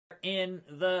in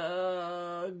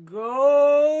the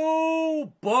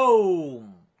go.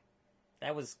 Boom.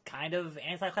 That was kind of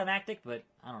anticlimactic, but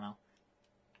I don't know.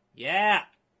 Yeah.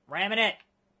 Ramming it.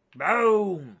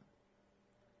 Boom.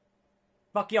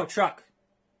 Fuck yo, truck.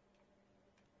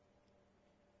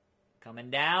 Coming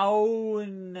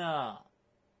down.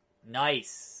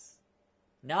 Nice.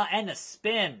 No, and the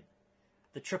spin.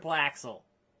 The triple axle.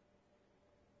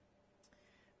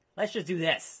 Let's just do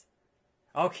this.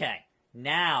 Okay.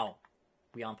 Now,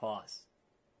 we on pause.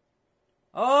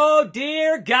 Oh,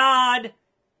 dear God.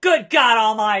 Good God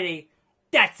Almighty.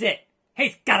 That's it.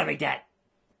 He's gotta be dead.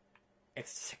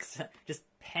 Just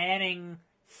panning,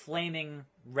 flaming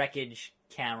wreckage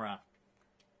camera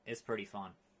is pretty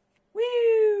fun.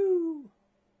 Woo!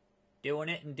 Doing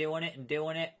it and doing it and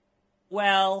doing it.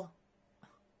 Well,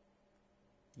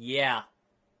 yeah.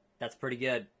 That's pretty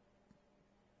good.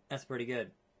 That's pretty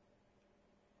good.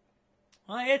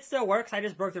 Well, it still works. I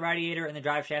just broke the radiator and the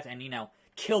drive shaft and,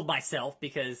 killed myself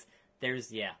because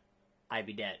there's, I'd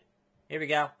be dead. Here we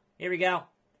go. Here we go.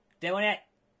 Doing it.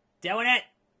 Doing it.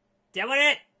 Doing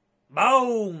it.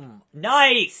 Boom.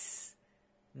 Nice.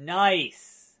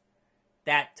 Nice.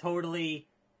 That totally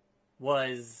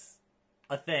was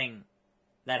a thing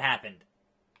that happened.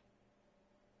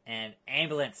 And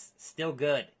ambulance, still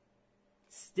good.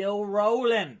 Still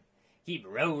rolling. Keep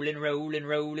rolling, rolling,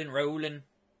 rolling, rolling.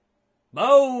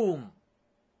 Boom!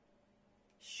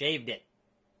 Shaved it.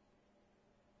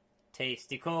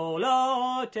 Tasty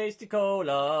cola, tasty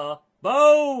cola.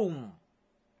 Boom!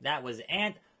 That was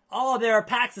oh, there are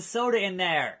packs of soda in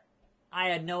there. I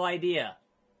had no idea.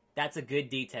 That's a good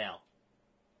detail.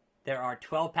 There are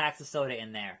 12 packs of soda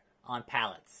in there on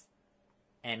pallets.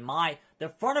 And the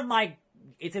front of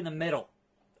it's in the middle.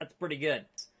 That's pretty good.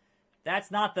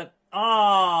 That's not the,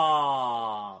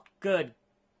 oh, good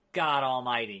God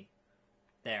Almighty.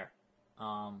 There.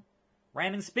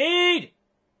 Ramming speed!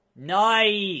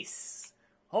 Nice!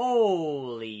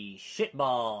 Holy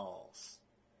shitballs.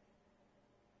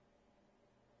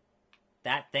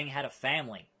 That thing had a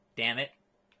family, damn it.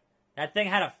 That thing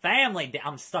had a family.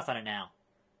 I'm stuck on it now.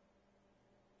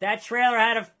 That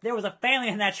trailer there was a family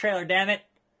in that trailer, damn it.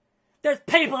 There's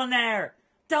people in there!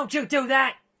 Don't you do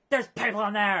that! There's people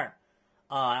in there!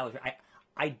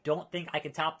 I don't think I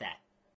can top that.